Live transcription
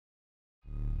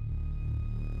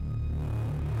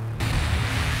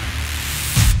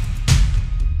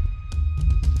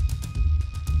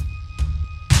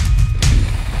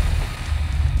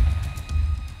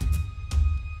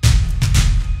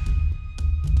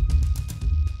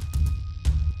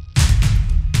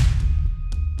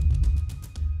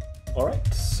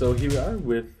So here we are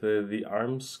with the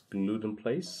arms glued in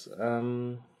place.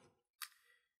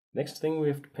 Next thing we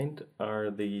have to paint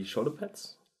are the shoulder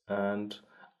pads, and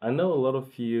I know a lot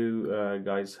of you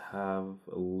guys have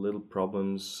a little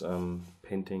problems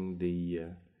painting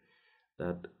the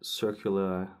that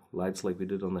circular lights like we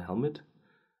did on the helmet,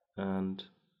 and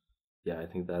yeah, I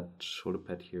think that shoulder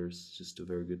pad here is just a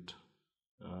very good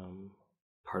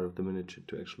part of the miniature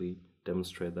to actually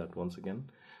demonstrate that once again.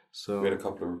 So we had a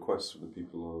couple of requests from the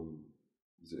people on,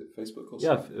 is it Facebook or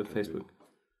something? Yeah, Facebook.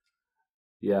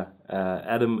 Yeah,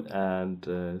 Adam and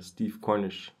Steve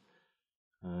Cornish,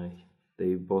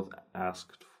 they both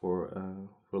asked for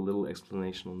a little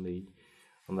explanation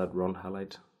on that round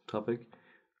highlight topic,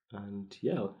 and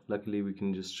yeah, luckily we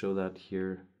can just show that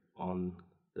here on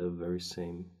the very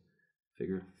same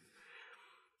figure.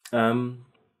 You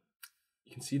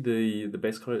can see the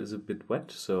base color is a bit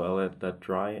wet, so I'll let that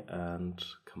dry and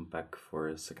come back for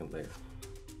a second layer.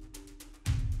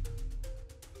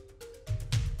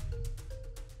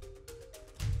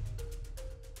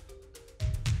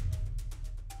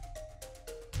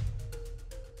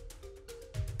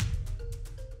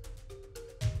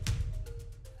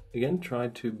 Again, try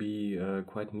to be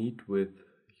quite neat with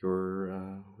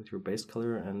your base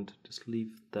color and just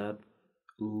leave that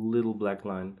little black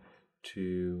line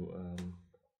to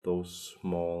those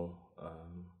small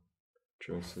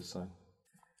trimmings this side.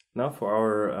 Now for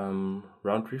our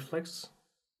round reflex,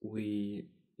 we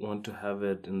want to have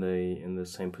it in the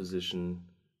same position,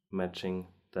 matching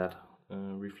that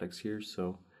reflex here.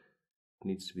 So it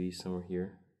needs to be somewhere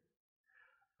here.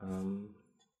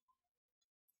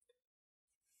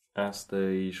 As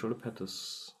the shoulder pad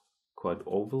is quite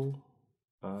oval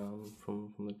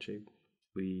from the shape,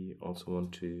 we also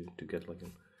want to get like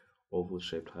an oval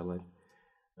shaped highlight.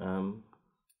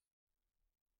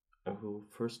 I will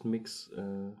first mix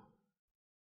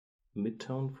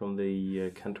mid-tone from the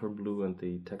Cantor blue and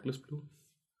the Teclis blue,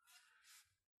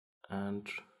 and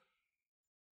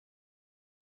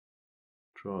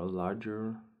draw a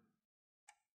larger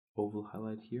oval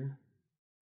highlight here.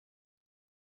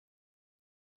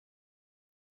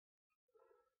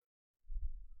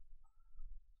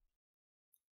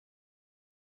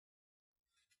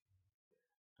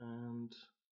 And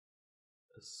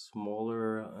a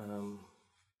smaller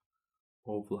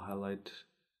oval highlight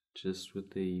just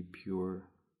with the pure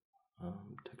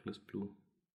Teclis blue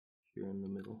here in the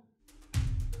middle.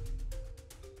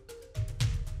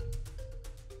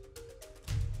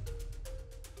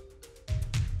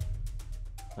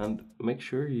 And make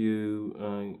sure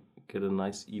you get a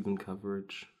nice even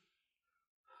coverage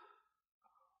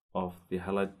of the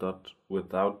highlight dot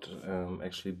without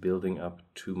actually building up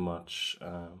too much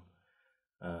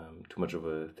of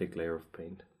a thick layer of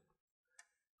paint,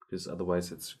 because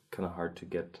otherwise it's kind of hard to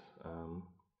get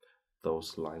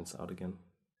those lines out again.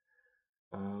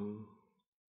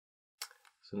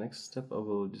 So next step, I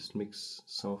will just mix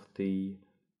some of the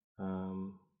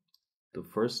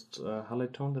first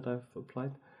highlight tone that I've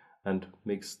applied and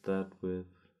mix that with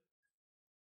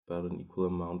about an equal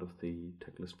amount of the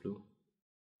Teclis blue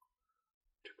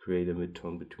to create a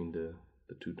mid-tone between the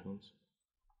two tones.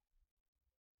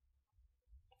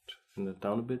 Turn that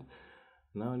down a bit.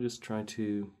 Now I just try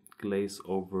to glaze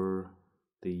over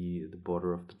the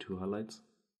border of the two highlights.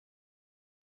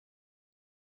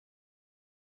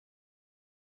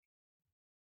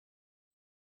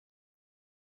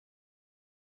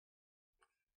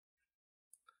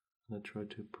 And I try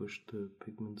to push the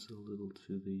pigments a little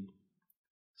to the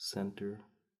center of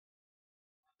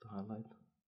the highlight.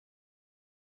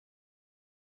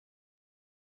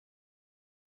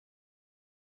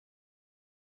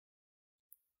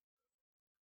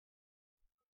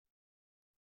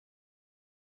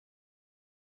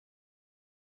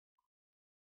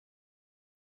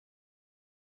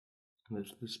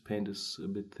 This paint is a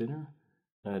bit thinner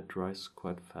and it dries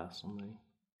quite fast on the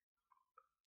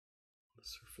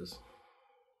surface.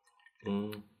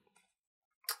 It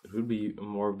will be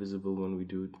more visible when we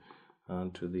do it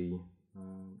to the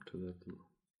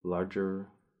larger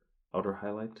outer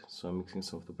highlight. So I'm mixing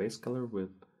some of the base color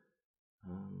with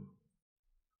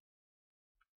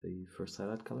the first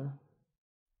highlight color.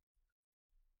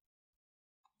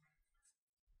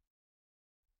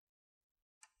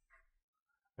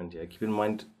 And yeah, keep in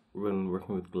mind when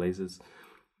working with glazes,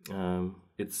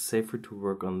 it's safer to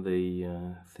work on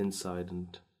the thin side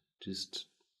and just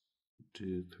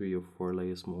do 3 or 4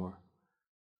 layers more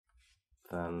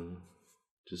than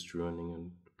just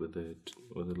ruining it with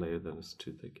a layer that is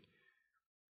too thick.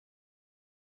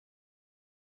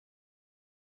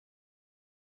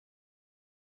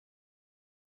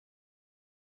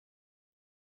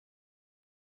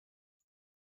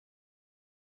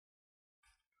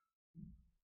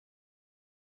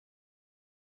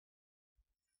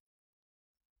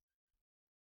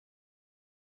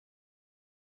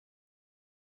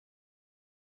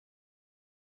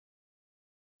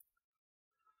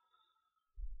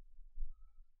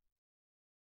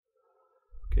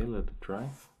 Okay, let it dry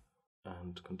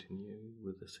and continue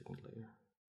with the second layer.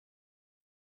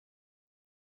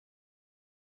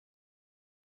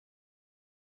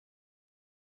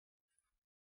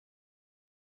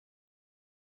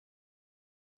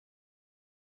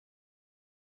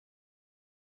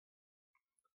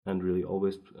 And really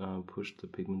always push the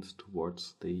pigments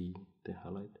towards the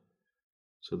highlight,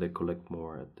 so they collect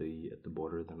more at the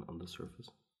border than on the surface.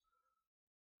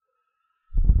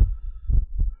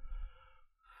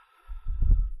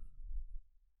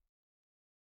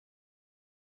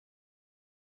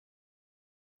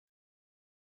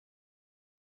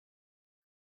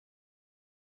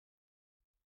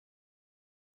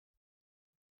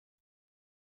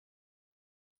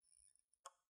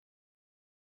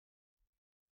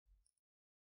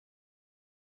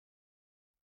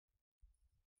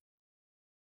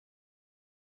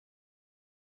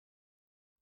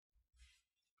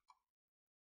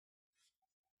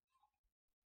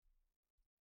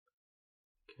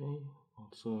 Okay,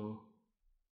 also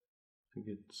I think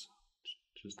it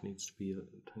just needs to be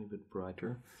a tiny bit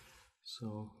brighter,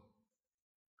 so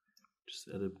just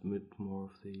add a bit more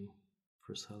of the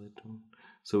first highlight tone,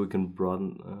 so we can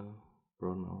broaden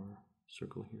our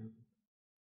circle here.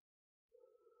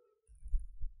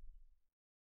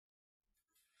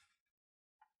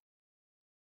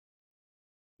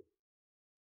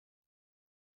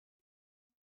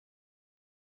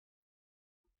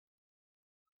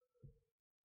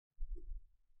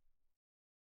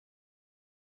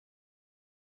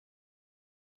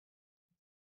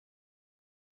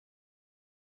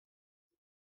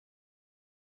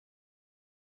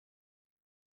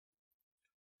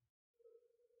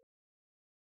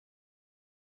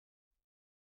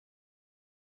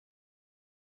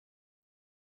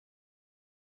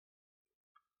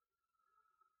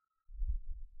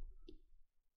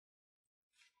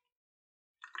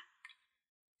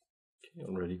 Okay,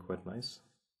 already quite nice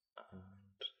and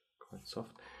quite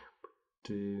soft. But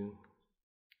to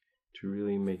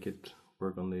really make it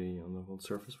work on the whole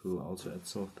surface, we will also add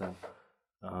some of that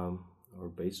our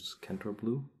base Cantor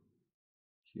blue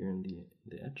here in the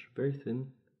edge, very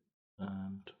thin,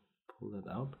 and pull that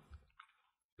out.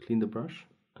 Clean the brush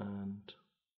and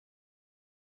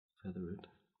feather it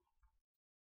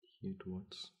here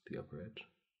towards the upper edge.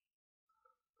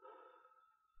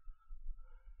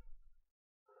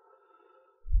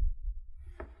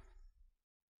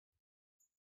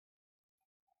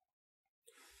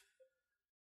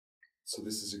 So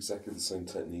this is exactly the same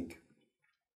technique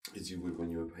as you would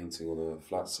when you were painting on a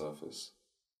flat surface.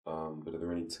 But are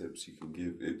there any tips you can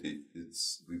give?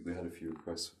 We had a few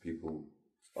requests for people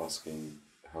asking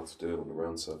how to do it on a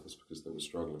round surface because they were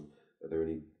struggling. Are there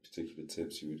any particular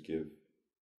tips you would give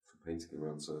for painting a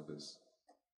round surface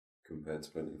compared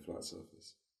to painting a flat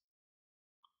surface?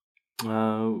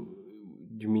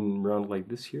 You mean round like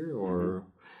this here, or?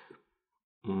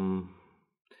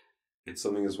 It's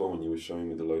something as well when you were showing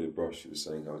me the loaded brush, you were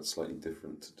saying how it's slightly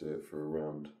different to do it for a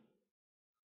round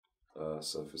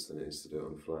surface than it is to do it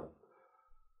on flat.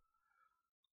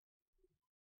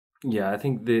 Yeah, I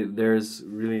think there's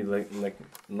really like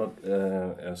not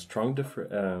a strong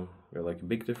difference, or like a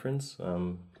big difference,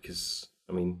 because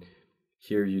I mean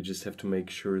here you just have to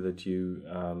make sure that you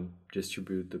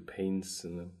distribute the paints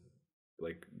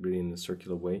like really in a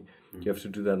circular way. Mm-hmm. You have to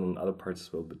do that on other parts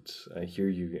as well, but here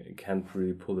you can't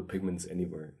really pull the pigments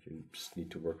anywhere. You just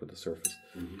need to work with the surface.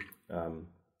 Mm-hmm.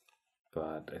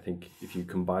 But I think if you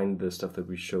combine the stuff that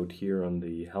we showed here on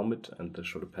the helmet and the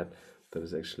shoulder pad, that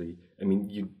is actually, I mean,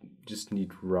 you just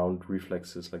need round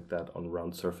reflexes like that on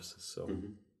round surfaces. So,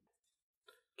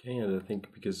 okay, and I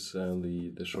think because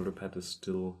the shoulder pad is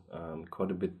still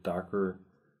quite a bit darker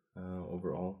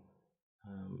overall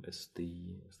as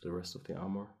the rest of the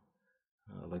armor,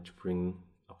 I like to bring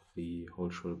up the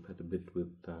whole shoulder pad a bit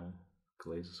with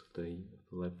glazes of the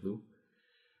light blue,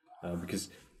 because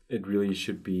it really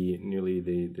should be nearly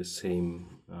the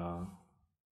same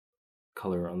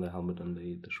color on the helmet and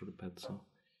the shoulder pad, so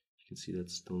you can see that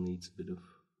still needs a bit of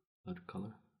lighter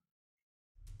color.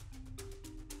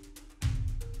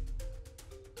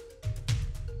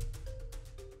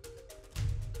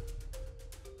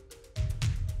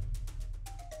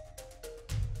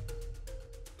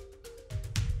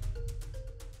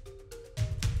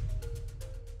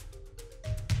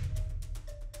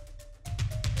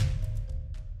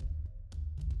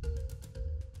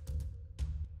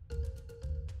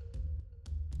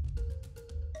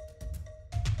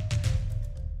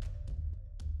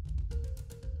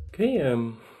 Okay,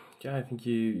 yeah, I think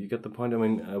you get the point. I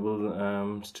mean, I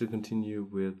will still continue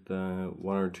with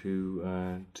one or two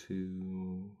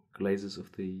glazes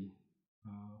of the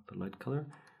light color,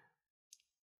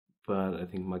 but I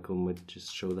think Michael might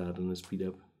just show that in a speed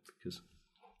up, because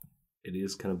it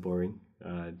is kind of boring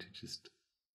to just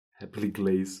happily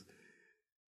glaze.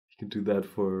 You can do that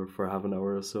for half an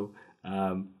hour or so.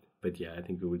 But yeah, I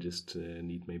think we would just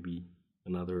need maybe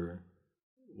another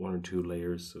 1 or 2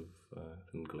 layers of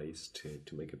thin glaze to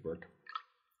make it work.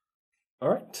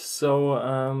 Alright, so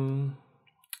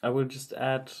I will just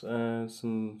add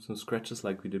some scratches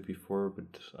like we did before,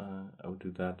 but I will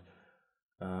do that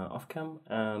off cam,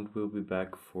 and we'll be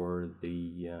back for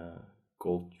the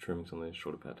gold trimmings on the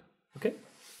shoulder pad. Okay?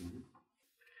 Mm-hmm.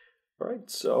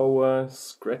 Alright, so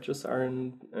scratches are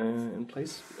in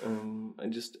place. I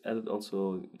just added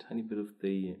also a tiny bit of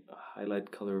the highlight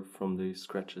color from the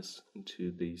scratches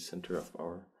into the center of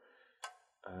our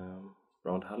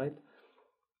round highlight.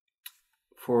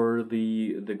 For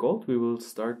the gold, we will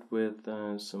start with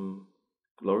some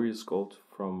glorious gold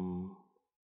from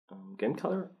Game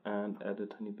Color, and add a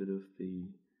tiny bit of the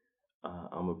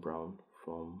armor brown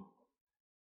from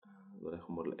Vallejo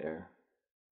Model Air.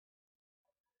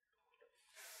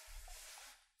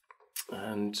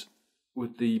 And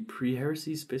with the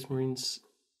pre-Heresy Space Marines,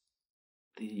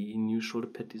 the new shoulder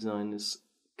pad design is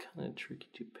kind of tricky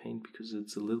to paint because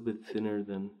it's a little bit thinner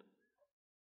than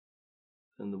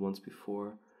the ones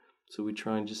before. So we're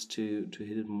trying just to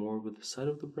hit it more with the side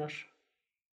of the brush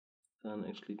than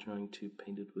actually trying to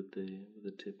paint it with the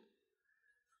tip.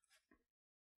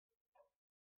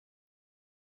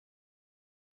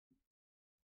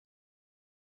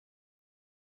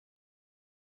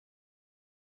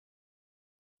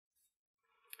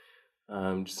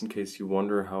 Just in case you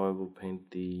wonder how I will paint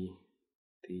the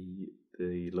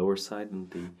lower side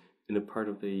and the inner part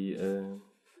of the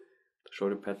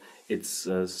shoulder pad, it's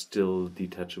still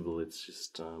detachable. It's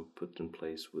just put in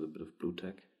place with a bit of blue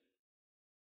tack.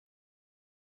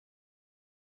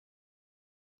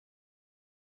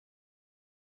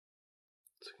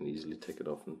 So you can easily take it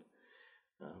off and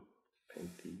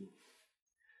paint these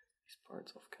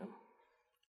parts off cam.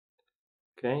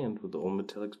 Okay, and with all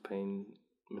metallic paints,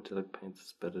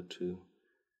 it's better to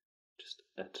just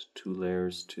add 2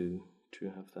 layers to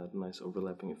have that nice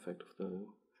overlapping effect of the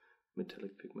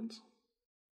metallic pigments.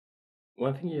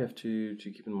 One thing you have to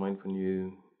keep in mind when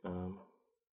you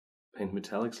paint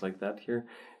metallics like that here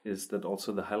is that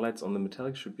also the highlights on the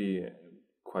metallic should be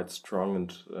quite strong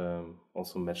and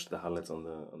also match the highlights on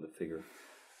the figure.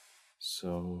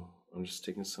 So I'm just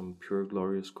taking some pure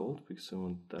glorious gold because I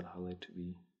want that highlight to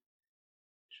be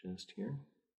just here.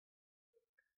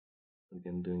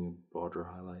 Again, doing a border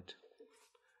highlight,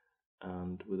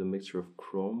 and with a mixture of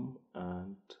chrome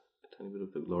and a tiny bit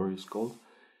of the glorious gold,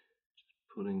 just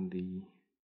putting the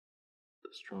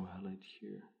strong highlight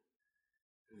here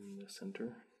in the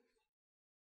center,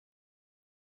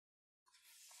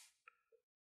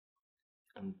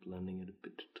 and blending it a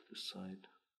bit to the side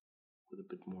with a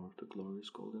bit more of the glorious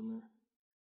gold in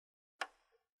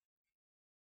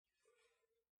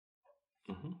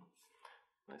there.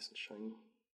 Nice and shiny.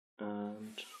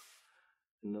 And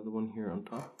another one here on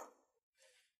top.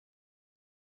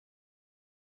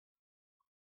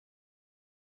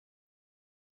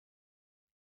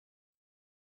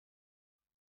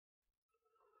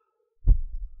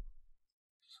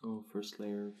 So first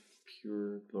layer,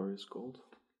 pure glorious gold.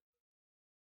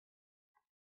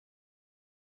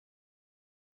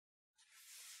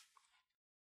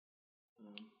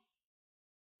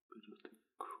 Bit of the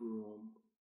chrome.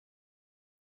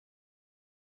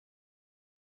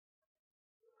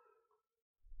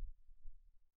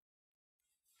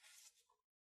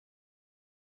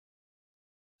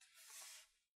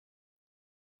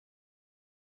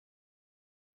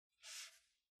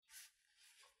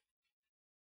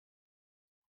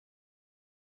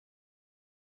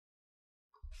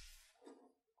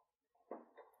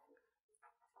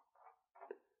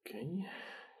 Okay,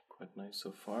 quite nice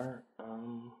so far.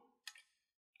 I'd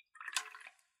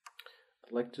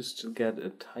like just to get a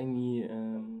tiny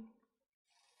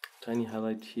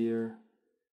highlight here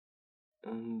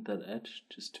and that edge,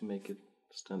 just to make it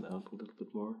stand out a little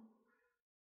bit more.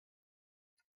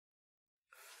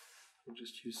 I'll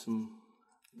just use a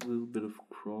little bit of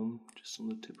chrome just on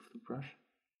the tip of the brush.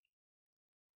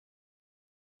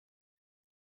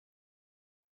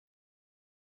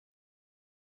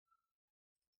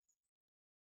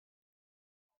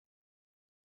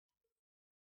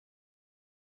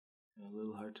 A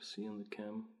little hard to see on the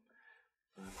cam,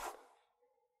 but I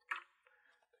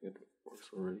think it works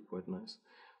already quite nice.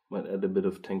 Might add a bit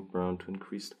of tank brown to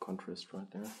increase the contrast right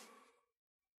there.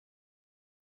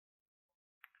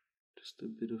 Just a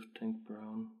bit of tank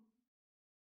brown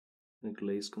and a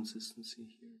glaze consistency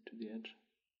here to the edge.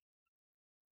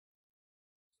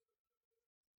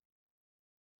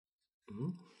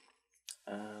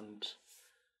 And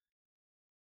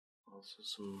also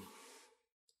some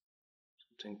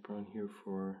tank brown here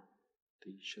for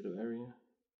the shadow area.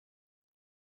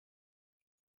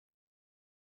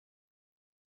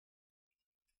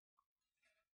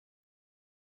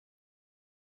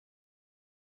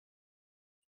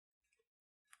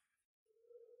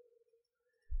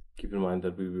 Keep in mind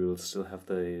that we will still have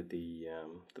the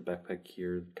backpack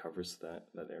here that covers that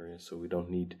area, so we don't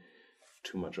need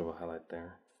too much of a highlight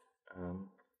there.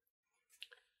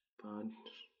 But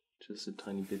just a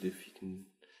tiny bit, if you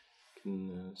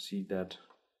can see that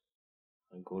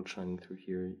gold shining through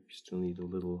here, you still need a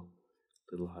little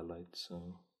highlight.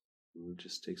 So we will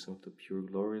just take some of the pure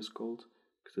glorious gold,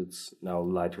 because it's now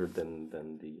lighter than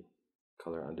the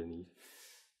color underneath,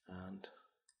 and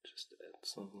just add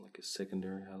something like a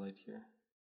secondary highlight here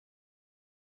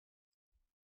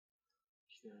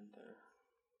and there.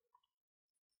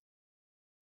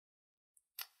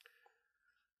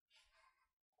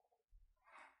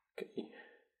 Okay,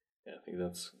 yeah, I think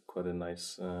that's quite a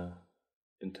nice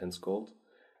intense gold,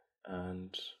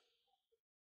 and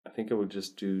I think I will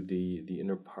just do the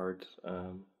inner part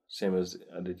same as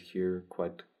I did here,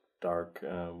 quite dark,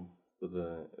 with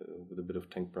a bit of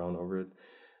tank brown over it,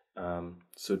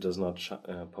 so it does not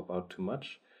pop out too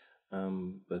much.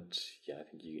 But yeah, I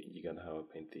think you got how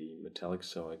I paint the metallic,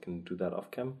 so I can do that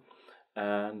off cam,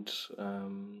 and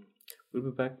we'll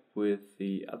be back with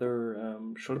the other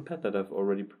shoulder pad that I've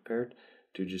already prepared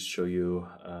to just show you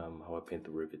how I paint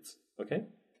the rivets. Okay.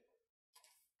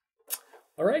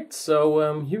 Alright,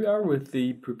 so here we are with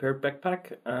the prepared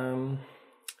backpack.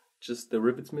 Just the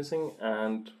rivets missing,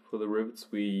 and for the rivets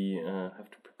we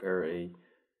have to prepare a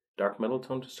dark metal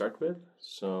tone to start with.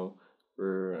 So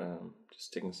we're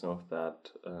just taking some of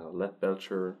that lead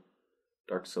belcher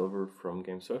dark silver from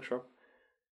Games Workshop,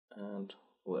 and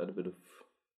we'll add a bit of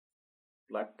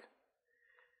black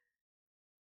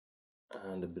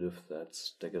and a bit of that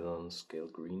Stegadon scale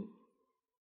green.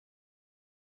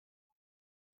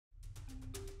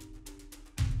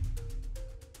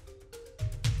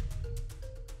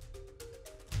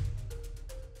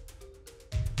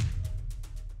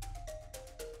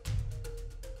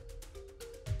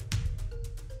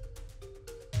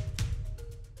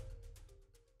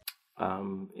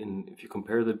 If you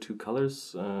compare the two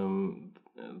colors,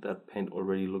 that paint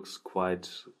already looks quite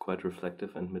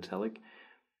reflective and metallic.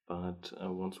 But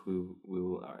once we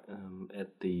will add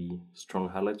the strong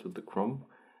highlights with the chrome,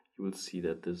 you will see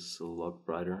that this is a lot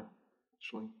brighter.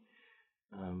 Actually,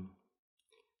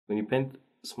 when you paint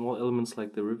small elements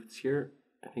like the rivets here,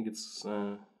 I think it's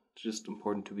just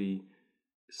important to be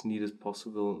as neat as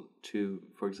possible. To,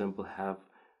 for example, have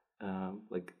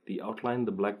like the outline,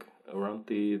 the black around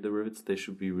the rivets, they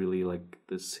should be really like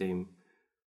the same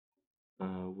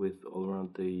width all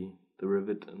around the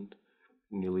rivet, and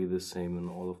nearly the same in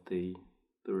all of the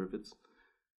rivets.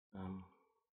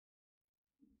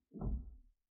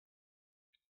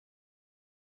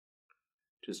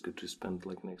 Just good to spend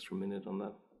like an extra minute on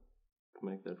that to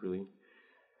make that really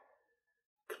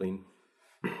clean.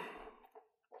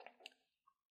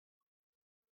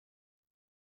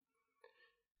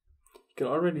 You can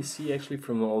already see actually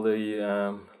from all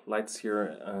the lights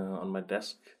here on my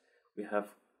desk, we have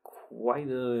quite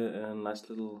a nice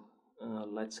little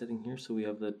light setting here. So we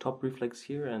have the top reflex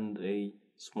here and a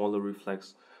smaller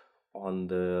reflex on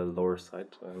the lower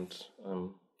side, and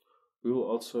we will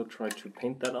also try to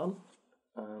paint that on.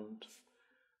 And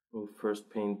we'll first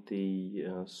paint the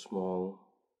small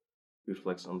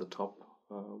reflex on the top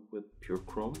with pure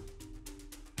chrome.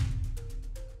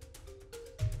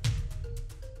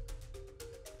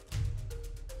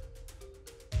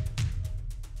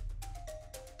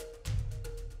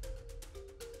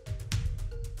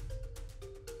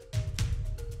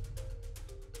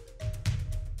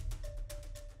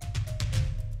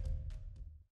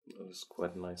 Is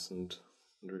quite nice and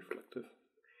reflective.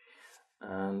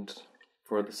 And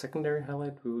for the secondary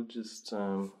highlight, we will just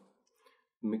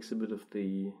mix a bit of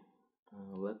the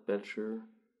lead belcher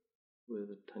with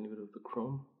a tiny bit of the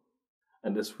chrome.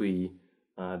 And as we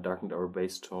darkened our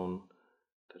base tone,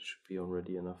 that should be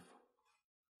already enough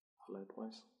highlight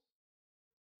wise.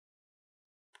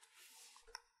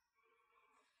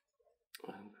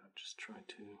 And I'll just try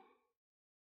to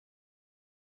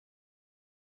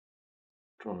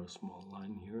draw a small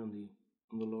line here on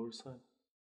the lower side.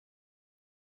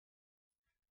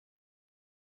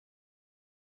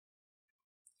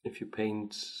 If you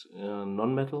paint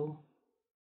non-metal,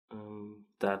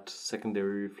 that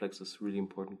secondary reflex is really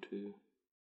important to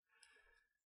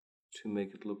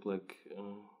make it look like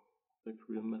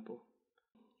real metal.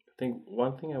 I think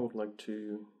one thing I would like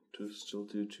to still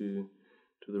do to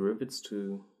the rivets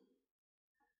to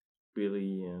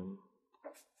really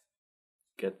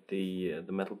get the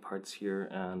metal parts here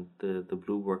and the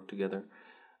blue work together.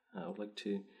 I would like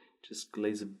to just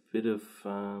glaze a bit of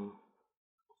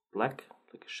black,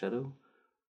 like a shadow,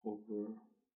 over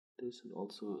this, and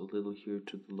also a little here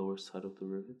to the lower side of the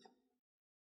rivet.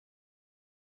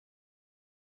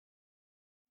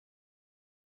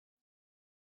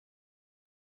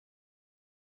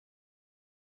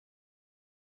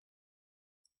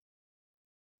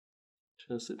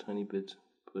 Just a tiny bit,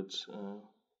 but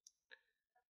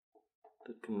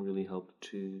that can really help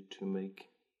to make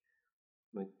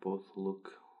both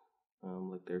look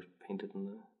like they're painted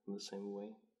in the same way.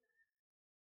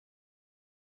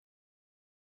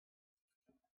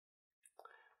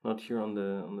 Not here on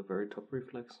the very top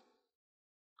reflex.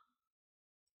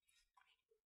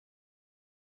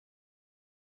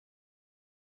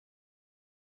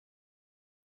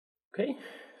 Okay,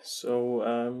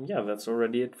 so yeah, that's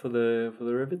already it for the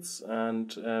rivets,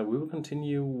 and we will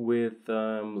continue with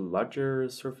larger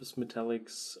surface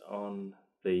metallics on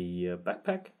the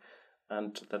backpack,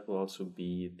 and that will also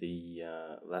be the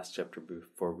last chapter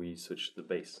before we switch to the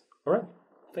base. All right,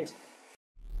 thanks.